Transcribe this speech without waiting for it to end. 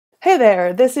Hey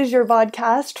there, this is your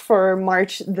vodcast for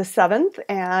March the 7th,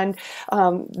 and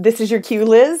this is your cue,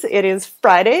 Liz. It is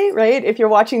Friday, right, if you're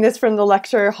watching this from the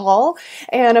lecture hall.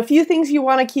 And a few things you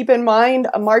want to keep in mind.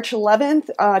 March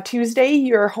 11th, Tuesday,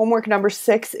 your homework number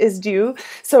 6 is due.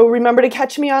 So remember to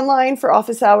catch me online for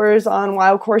office hours, on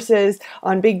WOW courses,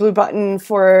 on Big Blue Button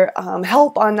for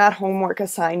help on that homework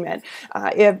assignment.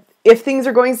 If things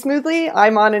are going smoothly,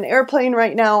 I'm on an airplane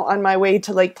right now on my way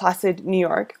to Lake Placid, New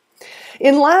York.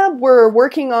 In lab, we're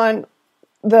working on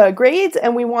the grades,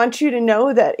 and we want you to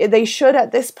know that they should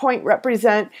at this point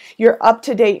represent your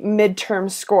up-to-date midterm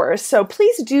scores. So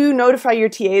please do notify your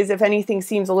TAs if anything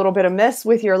seems a little bit amiss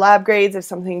with your lab grades, if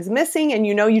something's missing and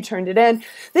you know you turned it in.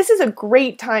 This is a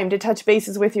great time to touch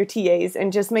bases with your TAs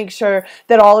and just make sure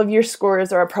that all of your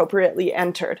scores are appropriately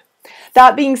entered.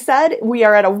 That being said, we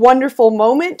are at a wonderful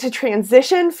moment to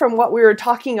transition from what we were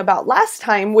talking about last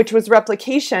time, which was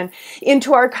replication,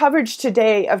 into our coverage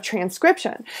today of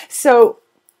transcription.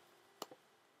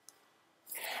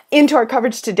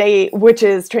 Which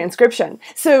is transcription.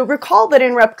 So recall that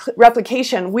in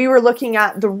replication, we were looking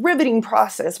at the riveting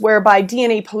process whereby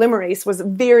DNA polymerase was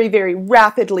very, very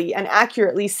rapidly and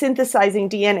accurately synthesizing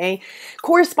DNA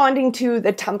corresponding to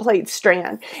the template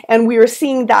strand. And we were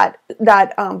seeing that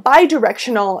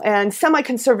bidirectional and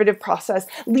semi-conservative process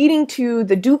leading to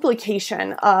the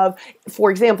duplication of, for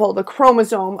example, the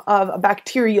chromosome of a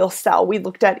bacterial cell. We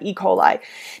looked at E. coli.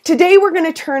 Today, we're going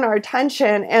to turn our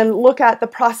attention and look at the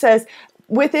process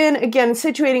within, again,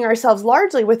 situating ourselves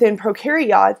largely within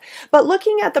prokaryotes, but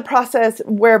looking at the process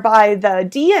whereby the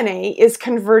DNA is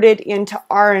converted into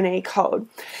RNA code.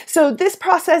 So this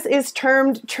process is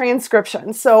termed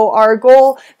transcription. So our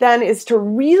goal then is to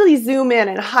really zoom in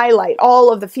and highlight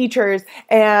all of the features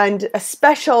and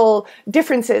special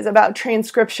differences about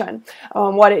transcription,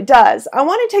 what it does. I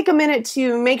want to take a minute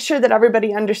to make sure that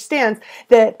everybody understands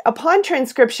that upon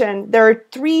transcription, there are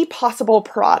 3 possible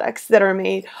products that are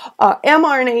made,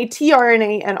 mRNA,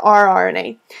 tRNA, and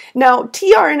rRNA. Now,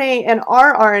 tRNA and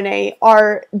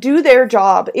rRNA do their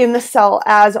job in the cell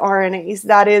as RNAs.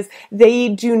 That is, they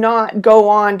do not go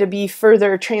on to be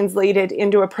further translated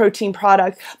into a protein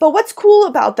product. But what's cool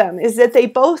about them is that they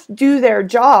both do their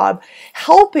job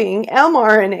helping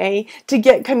mRNA to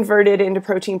get converted into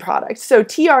protein products. So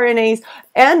tRNAs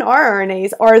and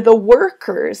rRNAs are the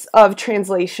workers of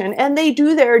translation, and they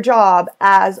do their job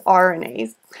as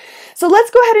RNAs. So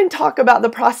let's go ahead and talk about the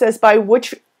process by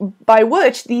which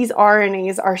these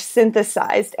RNAs are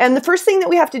synthesized. And the first thing that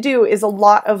we have to do is a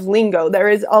lot of lingo. There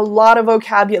is a lot of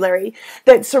vocabulary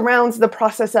that surrounds the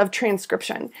process of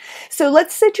transcription. So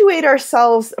let's situate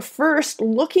ourselves first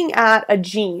looking at a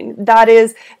gene. That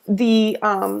is the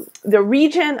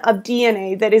region of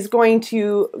DNA that is going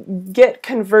to get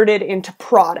converted into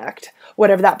product,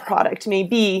 whatever that product may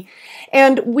be.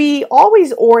 And we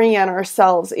always orient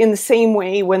ourselves in the same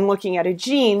way when looking at a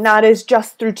gene, that is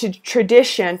just through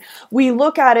tradition. We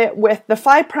look at it with the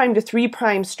 5' to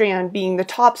 3' strand being the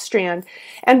top strand,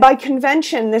 and by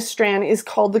convention this strand is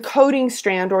called the coding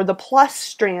strand or the plus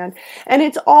strand, and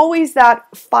it's always that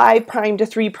 5' to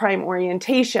 3'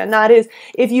 orientation. That is,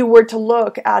 if you were to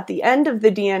look at the end of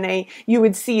the DNA, you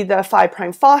would see the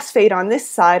 5' phosphate on this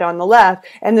side on the left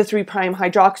and the 3'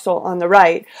 hydroxyl on the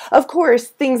right. Of course,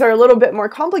 things are a little bit more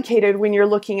complicated when you're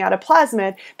looking at a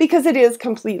plasmid because it is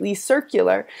completely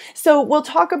circular. So we'll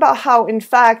talk about how, in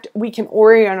fact, we can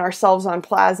orient ourselves on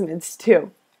plasmids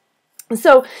too.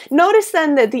 So notice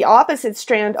then that the opposite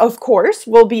strand, of course,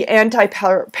 will be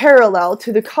anti-parallel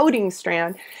to the coding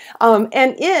strand,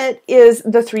 and it is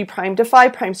the 3' to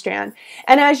 5' strand.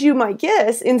 And as you might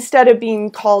guess, instead of being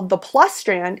called the plus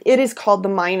strand, it is called the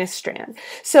minus strand.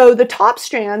 So the top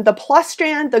strand, the plus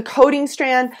strand, the coding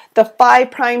strand, the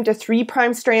 5' to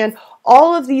 3' strand,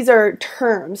 all of these are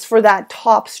terms for that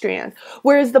top strand,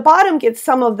 whereas the bottom gets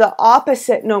some of the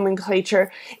opposite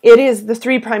nomenclature. It is the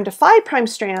 3' to 5'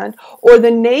 strand, or the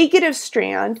negative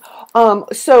strand,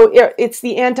 so it's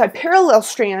the anti-parallel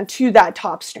strand to that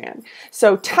top strand.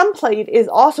 So template is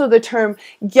also the term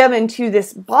given to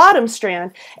this bottom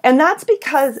strand, and that's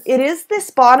because it is this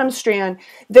bottom strand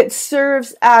that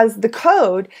serves as the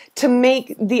code to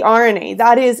make the RNA.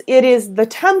 That is, it is the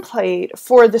template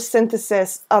for the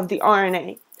synthesis of the RNA.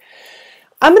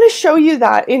 I'm going to show you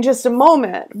that in just a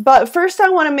moment, but first I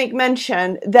want to make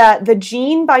mention that the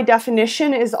gene by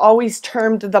definition is always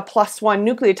termed the +1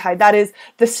 nucleotide. That is,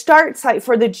 the start site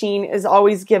for the gene is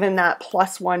always given that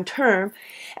 +1 term,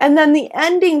 and then the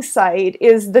ending site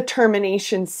is the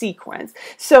termination sequence.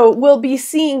 So we'll be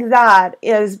seeing that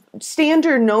as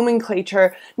standard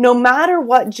nomenclature no matter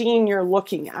what gene you're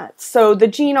looking at. So the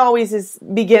gene always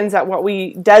begins at what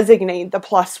we designate the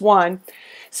 +1.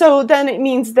 So then it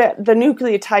means that the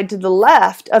nucleotide to the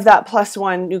left of that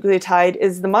 +1 nucleotide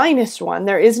is the -1.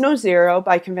 There is no 0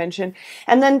 by convention.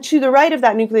 And then to the right of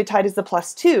that nucleotide is the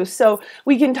 +2. So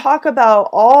we can talk about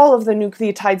all of the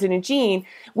nucleotides in a gene.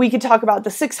 We could talk about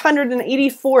the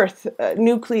 684th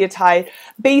nucleotide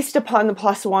based upon the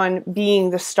 +1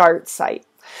 being the start site.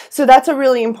 So that's a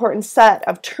really important set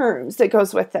of terms that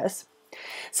goes with this.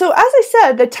 So as I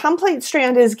said, the template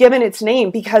strand is given its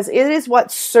name because it is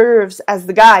what serves as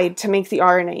the guide to make the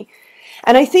RNA.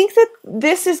 And I think that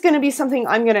this is going to be something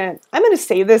I'm going to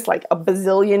say this like a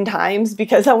bazillion times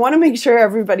because I want to make sure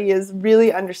everybody is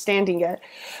really understanding it.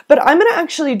 But I'm going to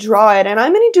actually draw it, and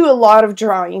I'm going to do a lot of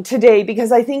drawing today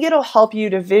because I think it'll help you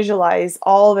to visualize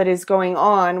all that is going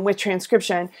on with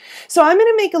transcription. So I'm going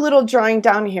to make a little drawing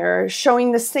down here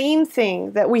showing the same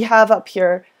thing that we have up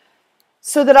here,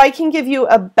 so that I can give you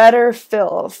a better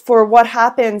feel for what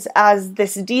happens as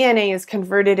this DNA is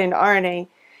converted into RNA.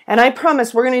 And I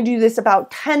promise we're going to do this about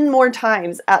 10 more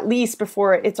times at least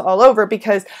before it's all over,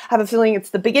 because I have a feeling it's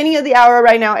the beginning of the hour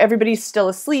right now. Everybody's still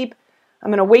asleep.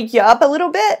 I'm going to wake you up a little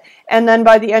bit, and then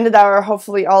by the end of the hour,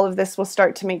 hopefully all of this will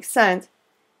start to make sense.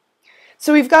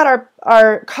 So we've got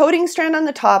our coding strand on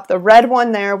the top, the red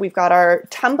one there. We've got our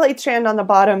template strand on the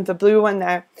bottom, the blue one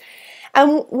there.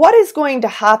 And what is going to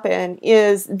happen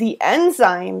is the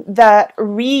enzyme that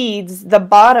reads the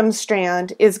bottom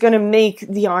strand is going to make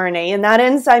the RNA, and that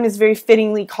enzyme is very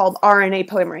fittingly called RNA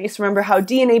polymerase. Remember how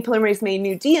DNA polymerase made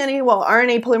new DNA? Well,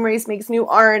 RNA polymerase makes new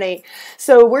RNA.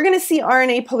 So we're going to see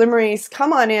RNA polymerase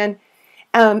come on in,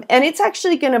 and it's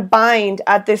actually going to bind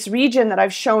at this region that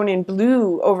I've shown in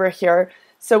blue over here.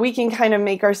 So we can kind of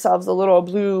make ourselves a little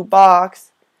blue box,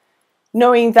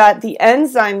 knowing that the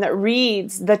enzyme that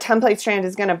reads the template strand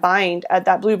is going to bind at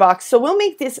that blue box. So we'll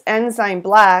make this enzyme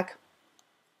black.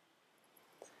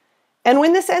 And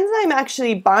when this enzyme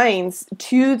actually binds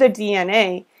to the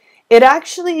DNA, it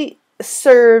actually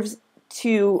serves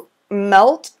to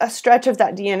melt a stretch of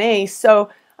that DNA. So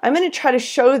I'm going to try to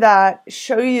show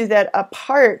you that a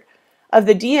part of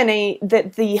the DNA,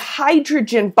 that the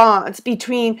hydrogen bonds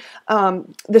between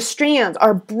the strands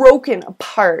are broken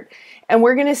apart. And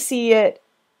we're going to see it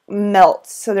melt.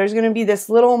 So there's going to be this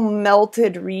little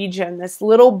melted region, this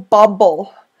little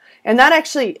bubble. And that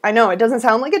actually, I know it doesn't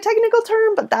sound like a technical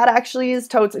term, but that actually is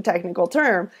totes a technical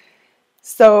term.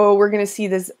 So we're going to see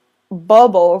this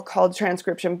bubble called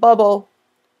transcription bubble.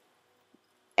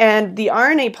 And the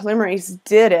RNA polymerase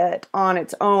did it on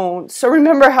its own. So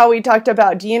remember how we talked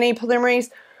about DNA polymerase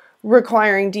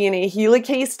requiring DNA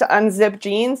helicase to unzip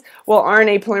genes? Well,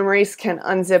 RNA polymerase can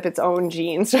unzip its own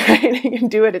genes, right? It can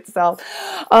do it itself.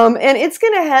 And it's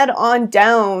going to head on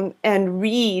down and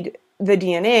read the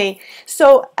DNA.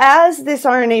 So as this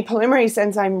RNA polymerase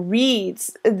enzyme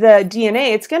reads the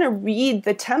DNA, it's going to read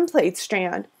the template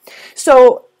strand.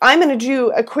 So I'm going to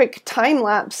do a quick time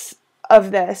lapse of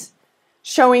this,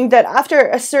 showing that after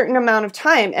a certain amount of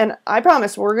time, and I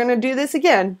promise we're going to do this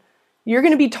again, you're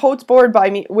going to be totes bored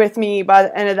with me by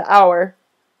the end of the hour,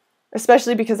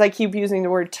 especially because I keep using the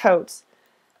word totes.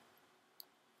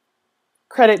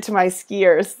 Credit to my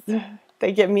skiers.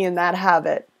 They get me in that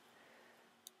habit.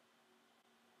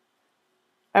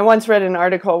 I once read an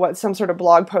article, some sort of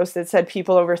blog post that said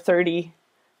people over 30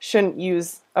 shouldn't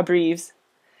use abbreves.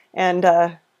 And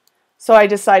so I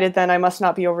decided then I must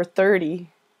not be over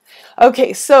 30.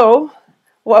 Okay, so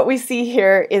what we see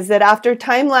here is that after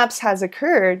time lapse has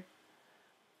occurred,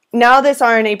 now this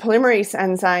RNA polymerase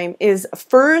enzyme is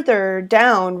further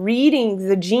down reading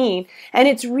the gene, and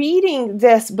it's reading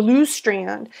this blue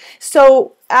strand.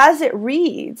 So as it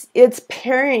reads, it's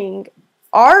pairing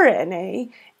RNA,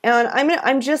 and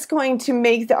I'm just going to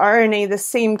make the RNA the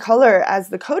same color as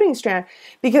the coding strand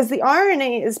because the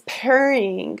RNA is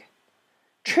pairing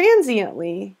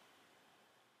transiently.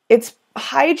 It's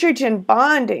hydrogen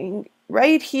bonding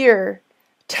right here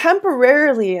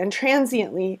temporarily and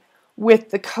transiently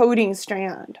with the coding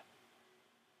strand.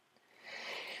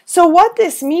 So what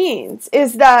this means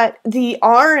is that the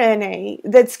RNA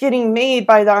that's getting made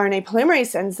by the RNA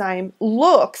polymerase enzyme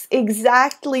looks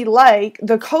exactly like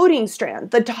the coding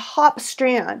strand, the top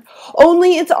strand,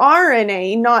 only it's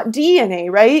RNA, not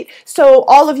DNA, right? So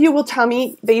all of you will tell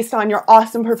me, based on your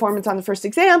awesome performance on the first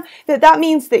exam, that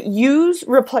means that U's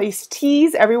replace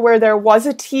T's. Everywhere there was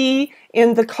a T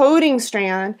in the coding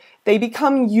strand, they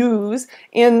become U's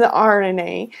in the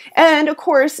RNA. And of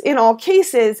course, in all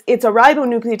cases, it's a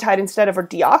ribonucleotide instead of a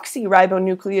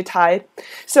deoxyribonucleotide.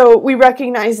 So we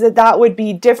recognize that that would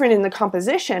be different in the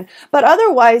composition. But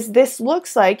otherwise, this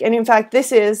looks like, and in fact,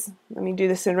 this is, let me do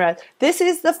this in red, this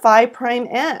is the 5'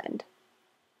 end.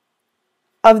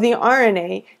 of the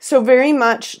RNA. So very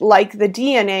much like the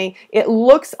DNA, it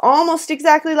looks almost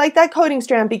exactly like that coding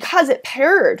strand because it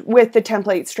paired with the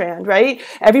template strand, right?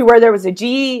 Everywhere there was a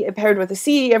G, it paired with a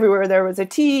C. Everywhere there was a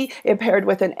T, it paired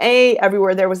with an A.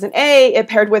 Everywhere there was an A, it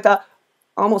paired with a,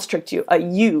 almost tricked you, a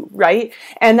U, right?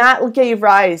 And that gave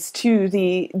rise to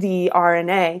the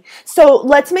RNA. So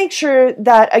let's make sure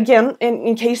that, again,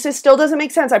 in case this still doesn't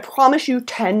make sense, I promise you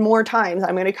 10 more times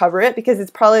I'm going to cover it because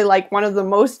it's probably like one of the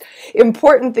most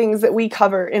important things that we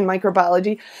cover in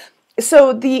microbiology.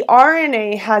 So the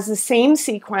RNA has the same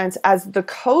sequence as the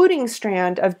coding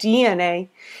strand of DNA,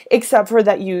 except for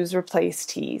that U's replace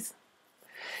T's.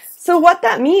 So what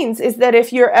that means is that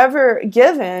if you're ever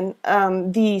given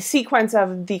the sequence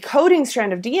of the coding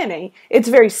strand of DNA, it's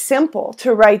very simple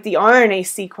to write the RNA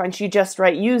sequence. You just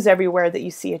write U's everywhere that you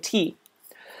see a T.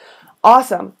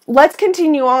 Awesome. Let's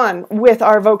continue on with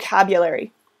our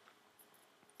vocabulary.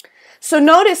 So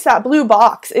notice that blue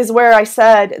box is where I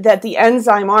said that the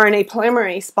enzyme RNA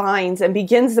polymerase binds and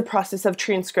begins the process of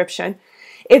transcription.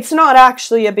 It's not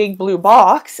actually a big blue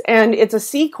box, and it's a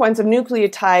sequence of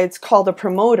nucleotides called a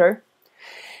promoter.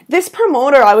 This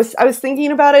promoter, I was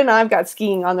thinking about it, and I've got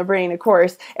skiing on the brain, of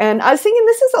course, and I was thinking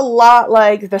this is a lot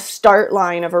like the start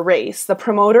line of a race. The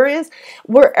promoter is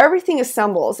where everything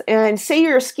assembles, and say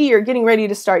you're a skier getting ready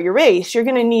to start your race, you're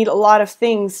going to need a lot of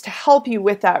things to help you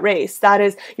with that race. That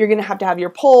is, you're going to have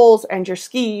your poles and your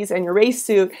skis and your race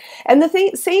suit, and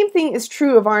the same thing is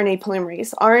true of RNA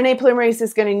polymerase. RNA polymerase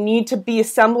is going to need to be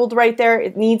assembled right there.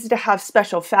 It needs to have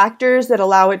special factors that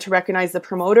allow it to recognize the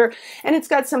promoter, and it's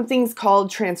got some things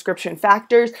called transcription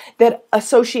factors that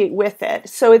associate with it.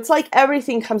 So it's like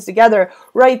everything comes together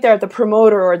right there at the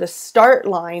promoter or the start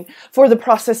line for the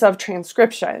process of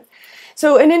transcription.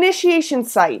 So an initiation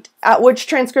site at which the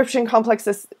transcription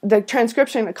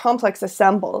complex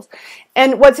assembles.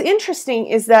 And what's interesting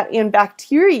is that in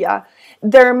bacteria,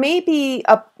 there may be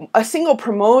a single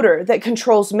promoter that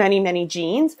controls many, many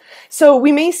genes. So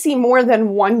we may see more than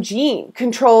one gene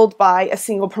controlled by a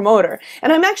single promoter.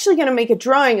 And I'm actually going to make a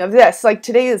drawing of this. Like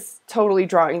today is totally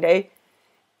drawing day.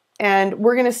 And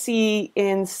we're going to see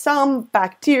in some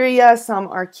bacteria, some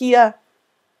archaea,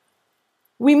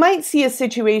 we might see a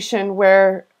situation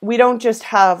where we don't just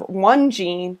have one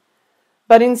gene,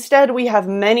 but instead we have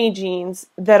many genes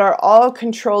that are all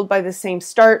controlled by the same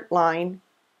start line.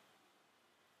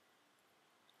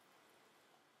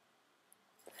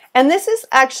 And this is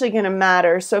actually going to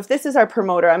matter. So if this is our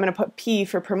promoter, I'm going to put P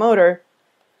for promoter.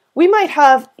 We might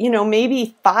have,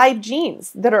 maybe 5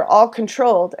 genes that are all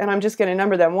controlled. And I'm just going to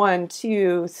number them. 1,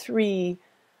 2, 3,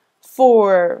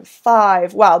 4,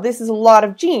 5. Wow, this is a lot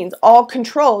of genes, all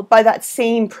controlled by that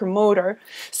same promoter.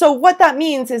 So what that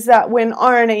means is that when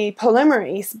RNA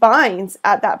polymerase binds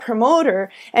at that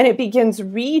promoter and it begins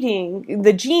reading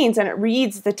the genes and it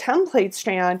reads the template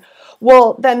strand,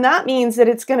 well, then that means that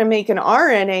it's going to make an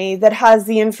RNA that has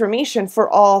the information for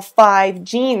all 5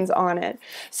 genes on it.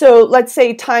 So let's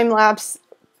say time has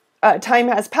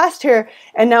passed here,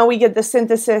 and now we get the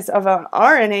synthesis of an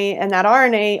RNA, and that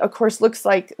RNA, of course, looks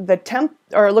like the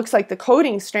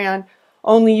coding strand,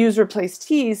 only U's replace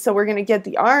T's, so we're going to get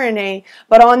the RNA,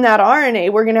 but on that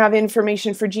RNA, we're going to have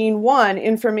information for gene 1,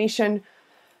 information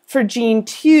for gene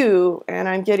 2, and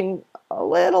I'm getting a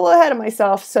little ahead of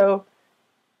myself, so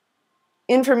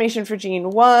information for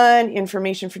gene 1,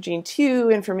 information for gene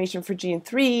 2, information for gene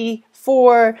 3,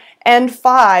 4, and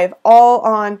 5, all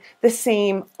on the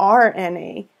same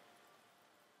RNA.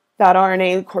 That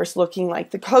RNA, of course, looking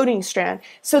like the coding strand.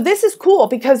 So this is cool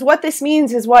because what this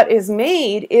means is what is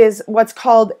made is what's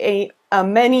called a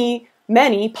many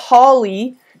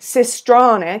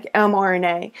polycistronic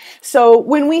mRNA. So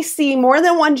when we see more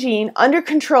than one gene under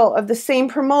control of the same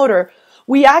promoter,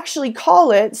 we actually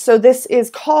call it, so this is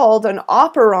called an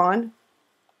operon.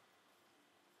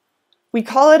 We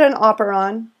call it an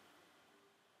operon.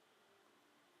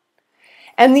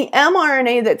 And the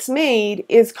mRNA that's made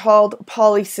is called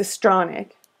polycistronic.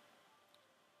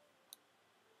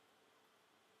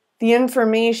 The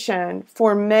information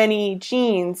for many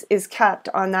genes is kept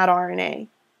on that RNA.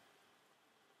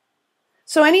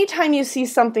 So anytime you see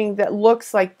something that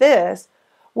looks like this,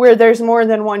 where there's more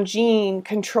than one gene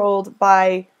controlled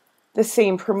by the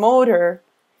same promoter,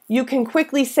 you can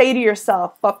quickly say to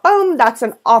yourself, ba-bum, that's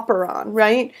an operon,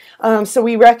 right? So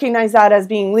we recognize that as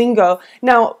being lingo.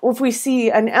 Now, if we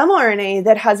see an mRNA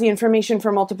that has the information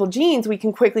for multiple genes, we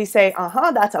can quickly say,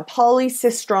 that's a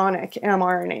polycistronic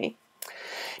mRNA.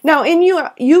 Now, in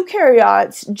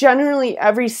eukaryotes, generally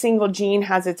every single gene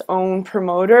has its own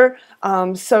promoter.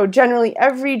 So generally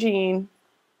every gene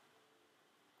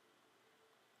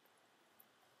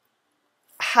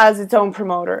has its own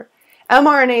promoter.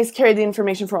 mRNAs carry the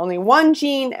information for only one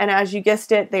gene, and as you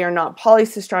guessed it, they are not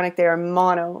polycistronic, they are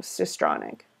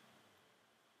monocistronic.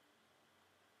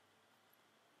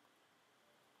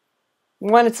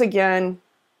 Once again,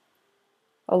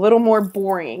 a little more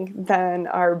boring than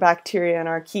our bacteria and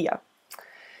archaea.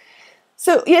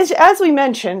 So as we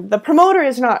mentioned, the promoter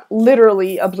is not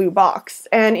literally a blue box,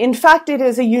 and in fact it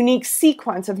is a unique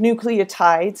sequence of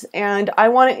nucleotides, and I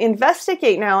want to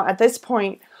investigate now at this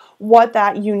point what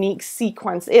that unique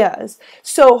sequence is.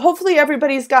 So hopefully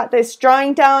everybody's got this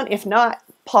drawing down. If not,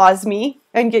 pause me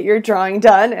and get your drawing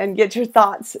done and get your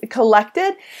thoughts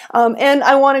collected. And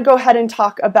I want to go ahead and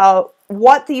talk about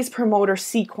what these promoter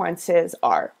sequences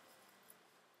are.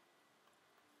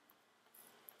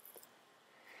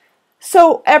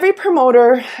 So every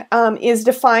promoter is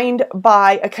defined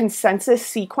by a consensus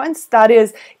sequence. That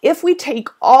is, if we take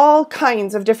all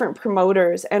kinds of different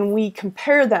promoters and we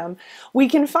compare them, we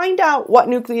can find out what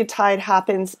nucleotide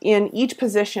happens in each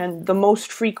position the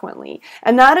most frequently.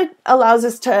 And that allows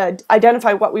us to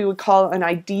identify what we would call an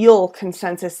ideal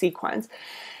consensus sequence.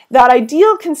 That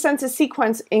ideal consensus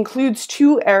sequence includes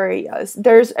two areas.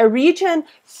 There's a region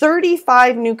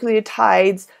 35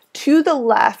 nucleotides to the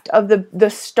left of the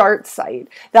start site.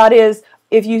 That is,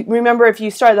 if you remember, if you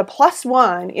start, the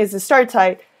 +1 is the start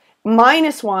site,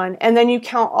 -1, and then you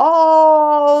count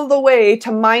all the way to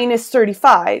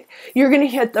 -35, you're going to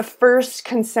hit the first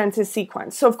consensus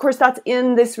sequence. So of course that's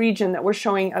in this region that we're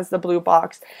showing as the blue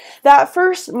box. That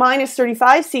first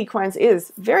 -35 sequence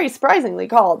is very surprisingly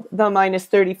called the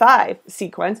 -35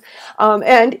 sequence,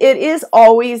 and it is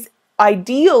always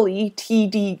ideally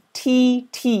TT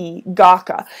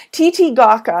GACA. TT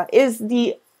GACA is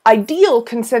the ideal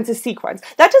consensus sequence.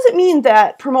 That doesn't mean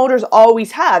that promoters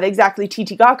always have exactly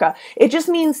TT GACA. It just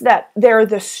means that they're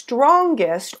the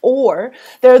strongest, or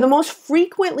they're the most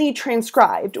frequently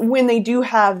transcribed when they do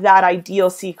have that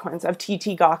ideal sequence of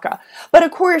TT GACA. But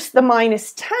of course the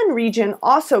 -10 region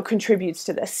also contributes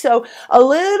to this. So a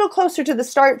little closer to the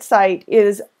start site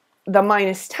is the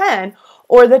 -10,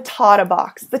 or the Tata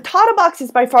box. The Tata box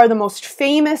is by far the most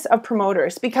famous of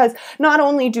promoters, because not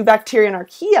only do bacteria and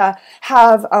archaea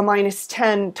have a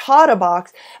 -10 Tata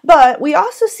box, but we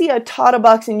also see a Tata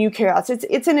box in eukaryotes.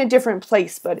 It's in a different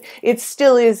place, but it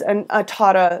still is a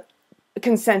Tata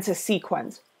consensus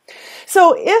sequence.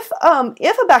 So if a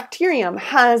bacterium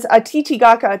has a TT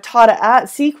GACA Tata at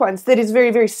sequence that is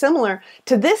very, very similar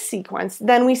to this sequence,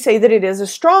 then we say that it is a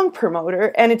strong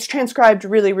promoter and it's transcribed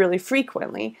really, really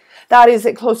frequently. That is,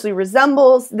 it closely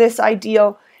resembles this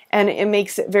ideal and it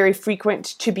makes it very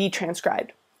frequent to be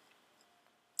transcribed.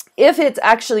 If it's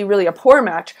actually really a poor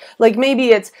match, like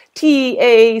maybe it's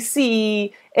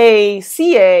TACACA,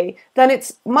 then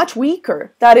it's much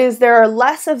weaker. That is, there are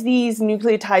less of these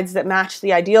nucleotides that match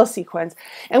the ideal sequence,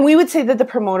 and we would say that the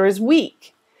promoter is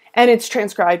weak and it's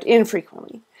transcribed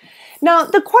infrequently. Now,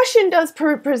 the question does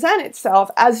present itself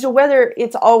as to whether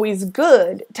it's always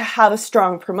good to have a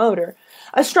strong promoter.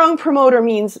 A strong promoter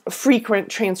means frequent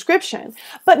transcription,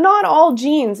 but not all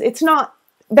genes, it's not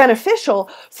beneficial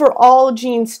for all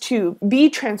genes to be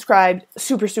transcribed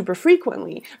super, super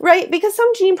frequently, right? Because some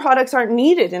gene products aren't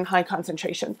needed in high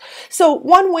concentrations. So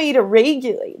one way to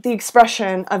regulate the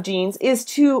expression of genes is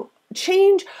to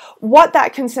change what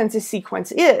that consensus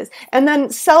sequence is, and then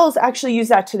cells actually use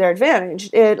that to their advantage.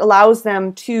 It allows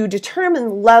them to determine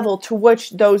the level to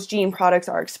which those gene products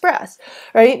are expressed,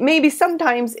 right? Maybe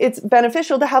sometimes it's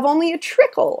beneficial to have only a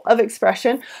trickle of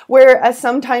expression, whereas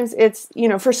sometimes it's, you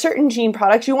know, for certain gene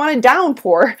products you want a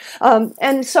downpour,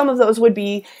 and some of those would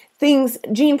be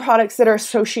gene products that are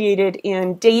associated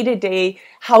in day-to-day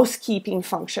housekeeping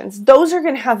functions. Those are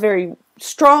going to have very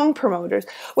strong promoters,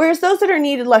 whereas those that are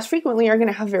needed less frequently are going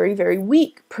to have very, very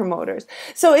weak promoters.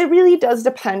 So it really does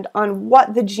depend on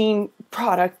what the gene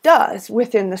product does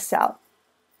within the cell.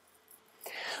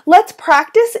 Let's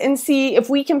practice and see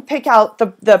if we can pick out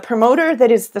the promoter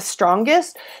that is the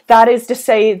strongest. That is to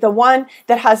say, the one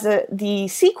that has the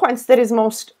sequence that is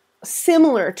most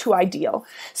similar to ideal.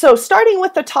 So starting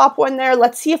with the top one there,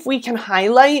 let's see if we can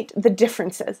highlight the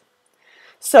differences.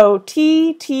 So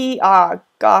GACA,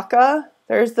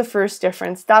 there's the first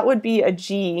difference. That would be a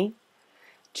GACA.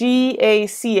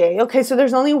 Okay, so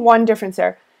there's only one difference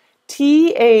there.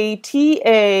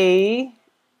 TAA,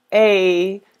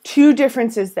 two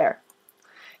differences there.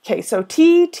 Okay, so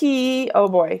oh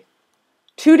boy,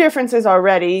 two differences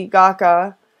already,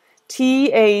 GACA.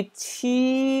 TAA,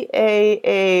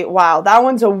 wow, that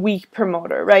one's a weak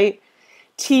promoter, right?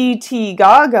 TT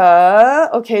GACA,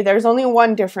 okay, there's only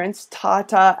one difference.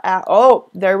 Oh,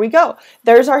 there we go.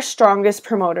 There's our strongest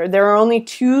promoter. There are only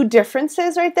two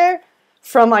differences right there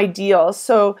from ideal.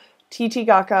 So TT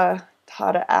GACA,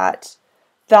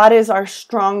 that is our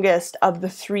strongest of the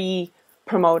three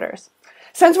promoters.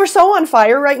 Since we're so on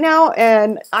fire right now,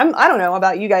 and I don't know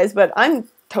about you guys, but I'm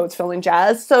totes feeling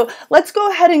jazzed. So let's go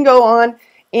ahead and go on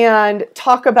and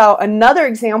talk about another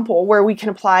example where we can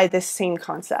apply this same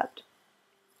concept.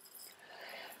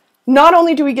 Not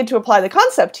only do we get to apply the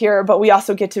concept here, but we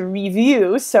also get to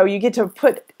review. So you get to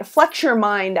flex your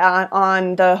mind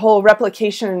on the whole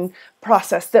replication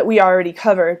process that we already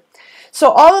covered. So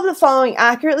all of the following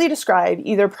accurately describe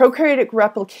either prokaryotic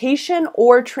replication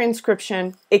or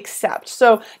transcription except.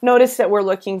 So notice that we're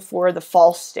looking for the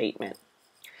false statement.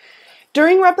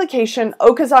 During replication,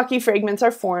 Okazaki fragments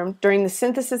are formed during the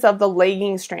synthesis of the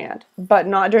lagging strand, but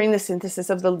not during the synthesis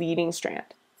of the leading strand.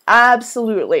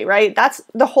 Absolutely, right? That's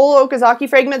the whole Okazaki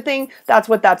fragment thing. That's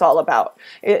what that's all about.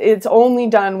 It's only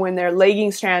done when their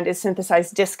lagging strand is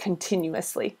synthesized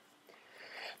discontinuously.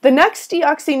 The next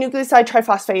deoxynucleoside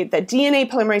triphosphate that DNA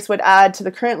polymerase would add to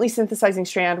the currently synthesizing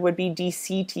strand would be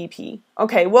DCTP.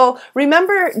 Okay, well,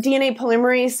 remember DNA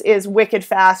polymerase is wicked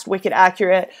fast, wicked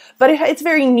accurate, but it's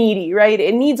very needy, right?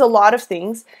 It needs a lot of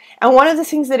things. And one of the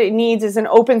things that it needs is an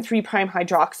open 3'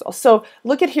 hydroxyl. So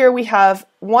look at here, we have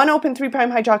one open 3'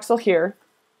 hydroxyl here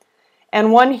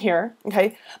and one here,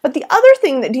 okay? But the other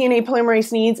thing that DNA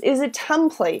polymerase needs is a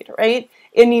template, right?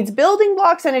 It needs building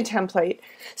blocks and a template.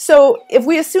 So if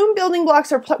we assume building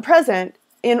blocks are present,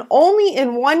 only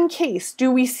in one case do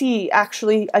we see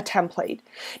actually a template.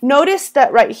 Notice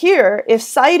that right here, if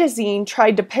cytosine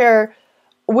tried to pair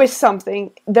with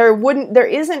something, there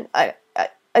isn't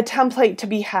a template to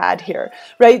be had here,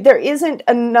 right? There isn't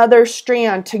another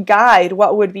strand to guide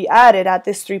what would be added at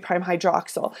this 3'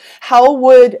 hydroxyl. How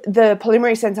would the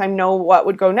polymerase enzyme know what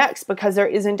would go next? Because there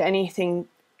isn't any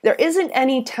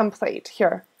template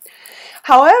here.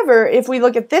 However, if we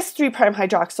look at this 3'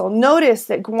 hydroxyl, notice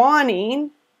that guanine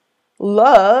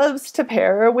loves to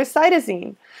pair with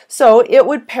cytosine. So it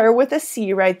would pair with a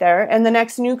C right there, and the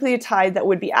next nucleotide that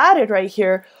would be added right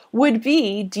here would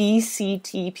be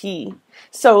DCTP.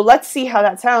 So let's see how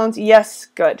that sounds. Yes,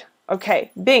 good.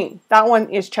 Okay, bing. That one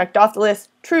is checked off the list.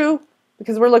 True,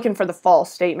 because we're looking for the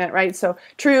false statement, right? So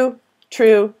true,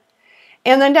 true.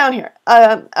 And then down here,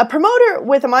 a promoter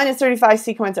with a -35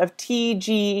 sequence of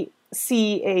TGCAGA.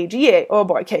 Oh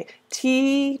boy, okay.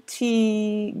 TTGAGA.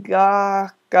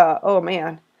 Oh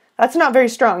man, that's not very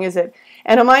strong, is it?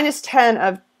 And a -10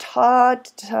 of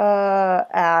TAT,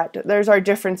 there's our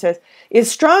differences,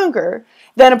 is stronger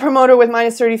than a promoter with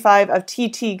 -35 of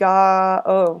TTGA.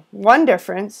 Oh, one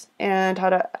difference. And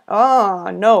oh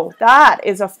no, that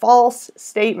is a false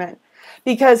statement,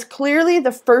 because clearly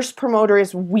the first promoter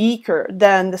is weaker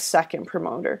than the second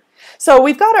promoter. So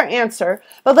we've got our answer,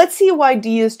 but let's see why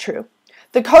D is true.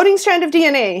 The coding strand of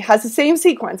DNA has the same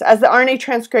sequence as the RNA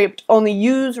transcript, only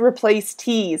U's replace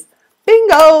T's.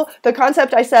 Bingo! The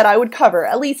concept I said I would cover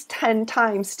at least 10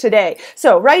 times today.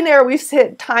 So right there we've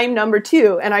hit time number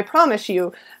 2, and I promise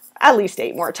you at least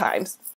 8 more times.